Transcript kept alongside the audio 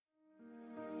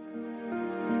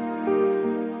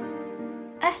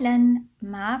أهلا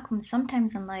معاكم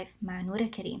Sometimes in Life مع نورة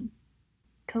كريم،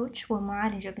 كوتش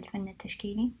ومعالجة بالفن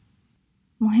التشكيلي.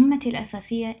 مهمتي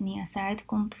الأساسية أني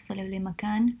أساعدكم توصلوا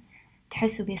لمكان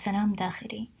تحسوا بسلام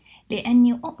داخلي،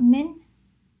 لأني أؤمن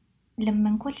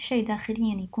لما كل شيء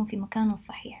داخليا يكون في مكانه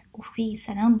الصحيح وفي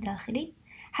سلام داخلي،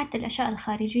 حتى الأشياء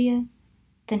الخارجية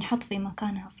تنحط في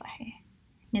مكانها الصحيح.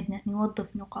 نبدأ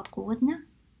نوظف نقاط قوتنا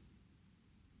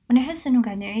ونحس أنه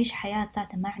قاعد نعيش حياة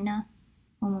ذات معنى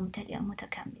وممتلئة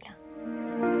متكاملة.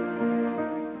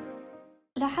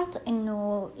 لاحظت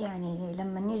إنه يعني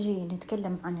لما نيجي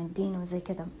نتكلم عن الدين وزي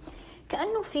كذا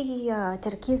كأنه في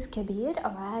تركيز كبير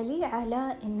أو عالي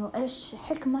على إنه إيش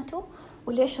حكمته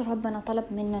وليش ربنا طلب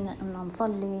مننا إن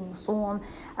نصلي نصوم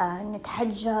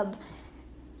نتحجب،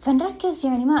 فنركز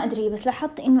يعني ما أدري، بس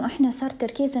لاحظت إنه إحنا صار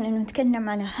تركيزنا إنه نتكلم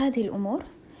على هذه الأمور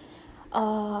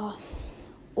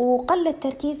وقل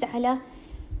التركيز على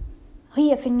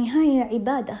هي في النهاية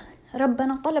عبادة.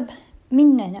 ربنا طلب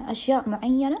مننا أشياء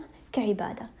معينة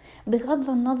كعبادة بغض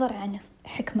النظر عن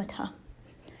حكمتها،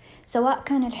 سواء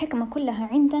كان الحكمة كلها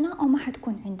عندنا أو ما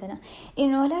حتكون عندنا.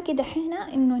 إنه لاقي دحين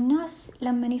إنه الناس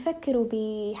لما يفكروا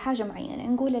بحاجة معينة،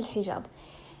 نقول الحجاب،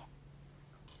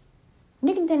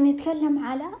 نقدر نتكلم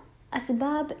على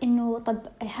أسباب إنه طب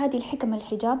هذه الحكمة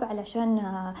الحجاب علشان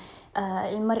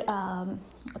المرأة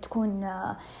تكون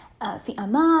في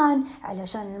أمان،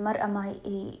 علشان المرأة ما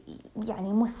يعني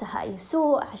يمسها أي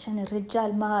سوء، عشان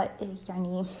الرجال ما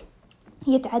يعني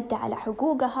يتعدى على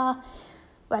حقوقها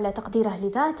وعلى تقديرها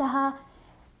لذاتها.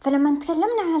 فلما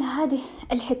تكلمنا على هذه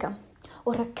الحكم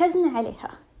وركزنا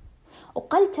عليها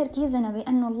وقل تركيزنا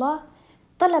بأن الله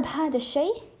طلب هذا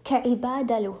الشيء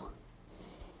كعبادة له،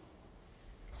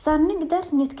 صار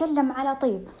نقدر نتكلم على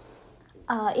طيب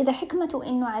إذا حكمته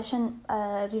إنه عشان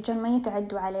الرجال ما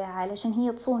يتعدوا عليها، علشان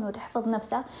هي تصون وتحفظ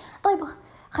نفسها، طيب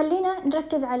خلينا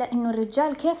نركز على إنه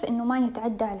الرجال كيف إنه ما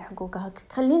يتعدى على حقوقها،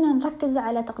 خلينا نركز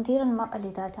على تقدير المرأة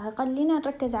لذاتها، خلينا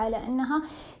نركز على إنها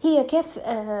هي كيف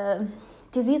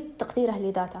تزيد تقديرها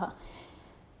لذاتها.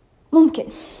 ممكن،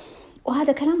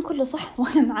 وهذا كلام كله صح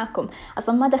وأنا معاكم.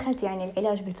 أصلا ما دخلت يعني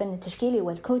العلاج بالفن التشكيلي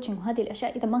والكوتشنج وهذه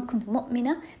الأشياء إذا ما كنت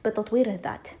مؤمنة بتطوير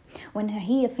الذات وأنها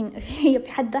هي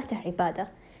في حد ذاتها عبادة.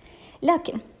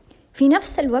 لكن في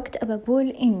نفس الوقت أقول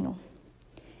إنه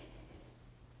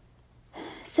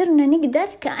صرنا نقدر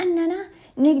كأننا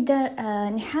نقدر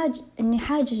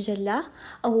نحاجج الله،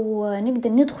 أو نقدر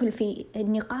ندخل في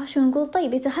النقاش ونقول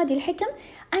طيب إذا هذه الحكم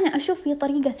أنا أشوف في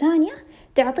طريقة ثانية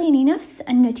تعطيني نفس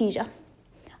النتيجة،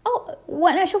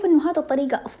 وأنا أشوف إنه هذا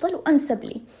الطريقة أفضل وأنسب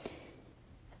لي.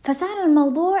 فصار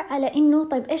الموضوع على إنه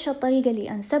طيب إيش الطريقة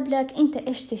اللي أنسب لك أنت،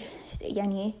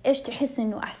 إيش تحس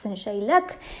إنه أحسن شيء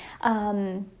لك،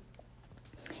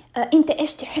 أنت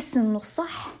إيش تحس إنه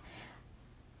الصح،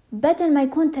 بدل ما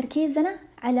يكون تركيزنا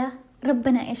على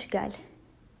ربنا إيش قال،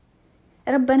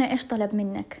 ربنا إيش طلب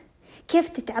منك، كيف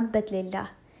تتعبد لله.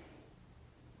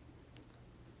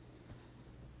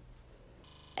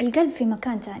 القلب في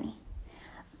مكان تاني.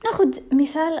 ناخذ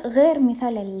مثال غير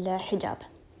مثال الحجاب.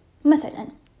 مثلا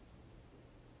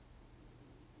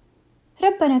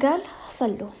ربنا قال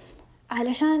صلوا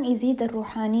علشان يزيد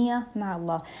الروحانية مع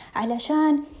الله،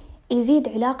 علشان يزيد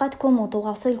علاقتكم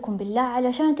وتواصلكم بالله،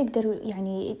 علشان تقدروا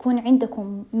يعني يكون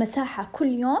عندكم مساحة كل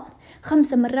يوم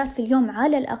 5 مرات في اليوم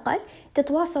على الأقل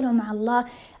تتواصلوا مع الله،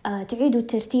 تعيدوا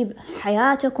ترتيب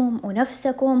حياتكم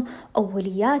ونفسكم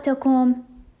أولياتكم.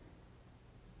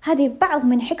 هذه بعض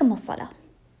من حكم الصلاة.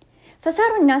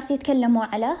 فصاروا الناس يتكلموا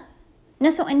على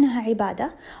نسوا إنها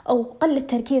عبادة، أو قل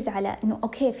التركيز على إنه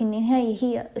أوكي في النهاية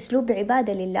هي أسلوب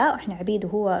عبادة لله وإحنا عبيده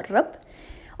هو الرب،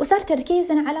 وصار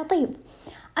تركيزنا على طيب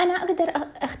أنا أقدر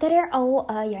أخترع أو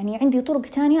يعني عندي طرق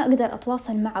تانية أقدر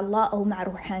أتواصل مع الله أو مع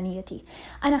روحانيتي.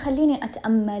 أنا خليني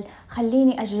أتأمل،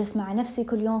 خليني أجلس مع نفسي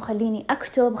كل يوم، خليني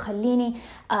أكتب، خليني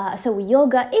أسوي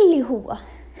يوغا، اللي هو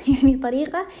يعني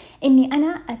طريقة إني أنا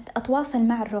أتواصل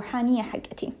مع الروحانية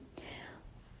حقتي.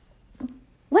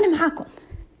 وأنا معاكم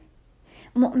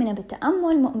مؤمنة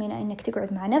بالتأمل، مؤمنة إنك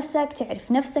تقعد مع نفسك،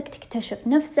 تعرف نفسك، تكتشف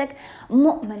نفسك،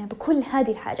 مؤمنة بكل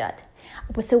هذه الحاجات،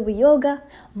 وبسوي يوغا،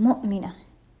 مؤمنة.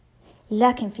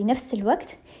 لكن في نفس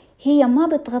الوقت هي ما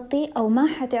بتغطي أو ما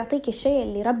حتعطيك الشيء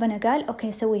اللي ربنا قال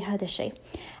أوكي سوي هذا الشيء.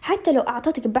 حتى لو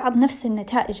أعطتك بعض نفس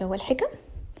النتائج والحكم،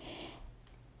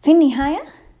 في النهاية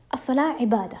الصلاة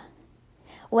عبادة،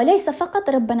 وليس فقط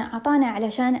ربنا أعطانا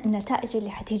علشان النتائج اللي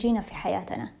حتيجينا في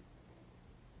حياتنا،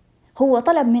 هو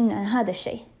طلب منا هذا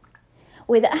الشيء.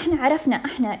 وإذا احنا عرفنا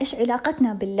احنا إيش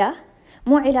علاقتنا بالله،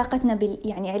 مو علاقتنا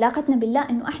يعني علاقتنا بالله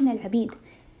إنه احنا العبيد،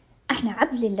 احنا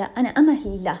عبد لله، أنا أمه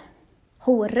لله،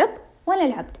 هو الرب وأنا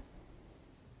العبد.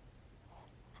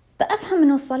 أفهم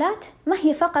إنه الصلاة ما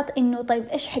هي فقط إنه طيب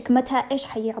إيش حكمتها، إيش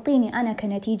حيعطيني أنا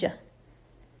كنتيجة.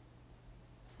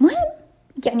 مهم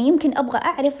يعني يمكن أبغى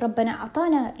أعرف ربنا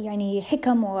أعطانا يعني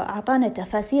حكم وأعطانا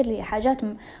تفاسير لحاجات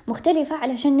مختلفة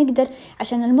علشان نقدر،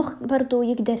 عشان المخ برضو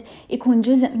يقدر يكون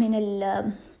جزء من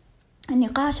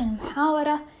النقاش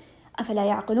المحاورة. أفلا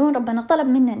يعقلون، ربنا طلب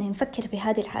منا أن نفكر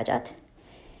بهذه الحاجات،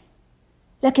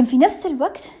 لكن في نفس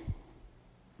الوقت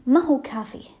ما هو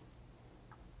كافي.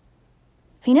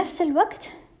 في نفس الوقت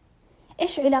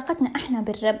إيش علاقتنا إحنا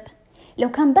بالرب؟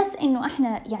 لو كان بس إنه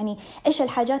إحنا يعني إيش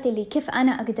الحاجات اللي كيف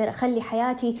أنا أقدر أخلي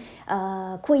حياتي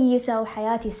كويسة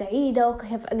وحياتي سعيدة،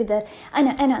 وكيف أقدر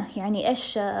أنا يعني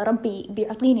إيش ربي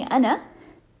بيعطيني أنا،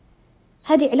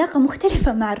 هذه علاقة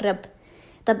مختلفة مع الرب.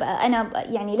 طب أنا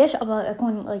يعني ليش أبغى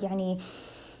أكون يعني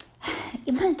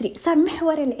ما أدري، صار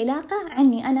محور العلاقة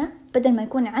عني أنا بدل ما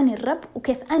يكون عن الرب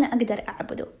وكيف أنا أقدر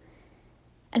أعبده.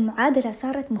 المعادلة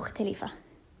صارت مختلفة.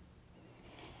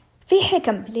 في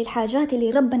حكم للحاجات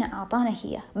اللي ربنا أعطانا،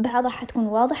 هي بعضها حتكون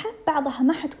واضحة، بعضها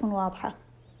ما حتكون واضحة.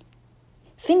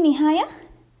 في النهاية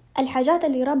الحاجات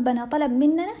اللي ربنا طلب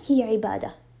مننا هي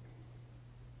عبادة،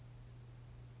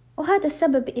 وهذا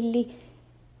السبب اللي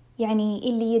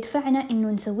يدفعنا إنه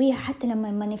نسويها حتى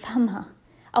لما ما نفهمها،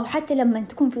 أو حتى لما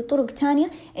تكون في طرق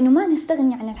تانية إنه ما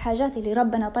نستغني عن الحاجات اللي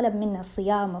ربنا طلب منا،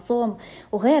 الصيام وصوم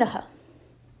وغيرها.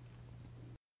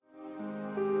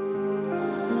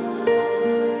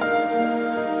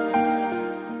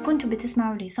 كنتوا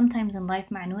بتسمعوا لي Sometimes in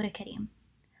Life مع نورة كريم.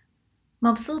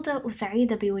 مبسوطة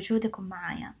وسعيدة بوجودكم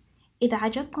معايا. إذا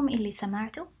عجبكم اللي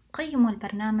سمعته قيموا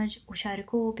البرنامج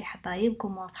وشاركوه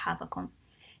بحبايبكم وأصحابكم،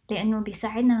 لأنه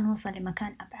بيساعدنا نوصل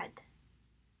لمكان أبعد.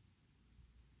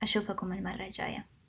 أشوفكم المرة الجاية.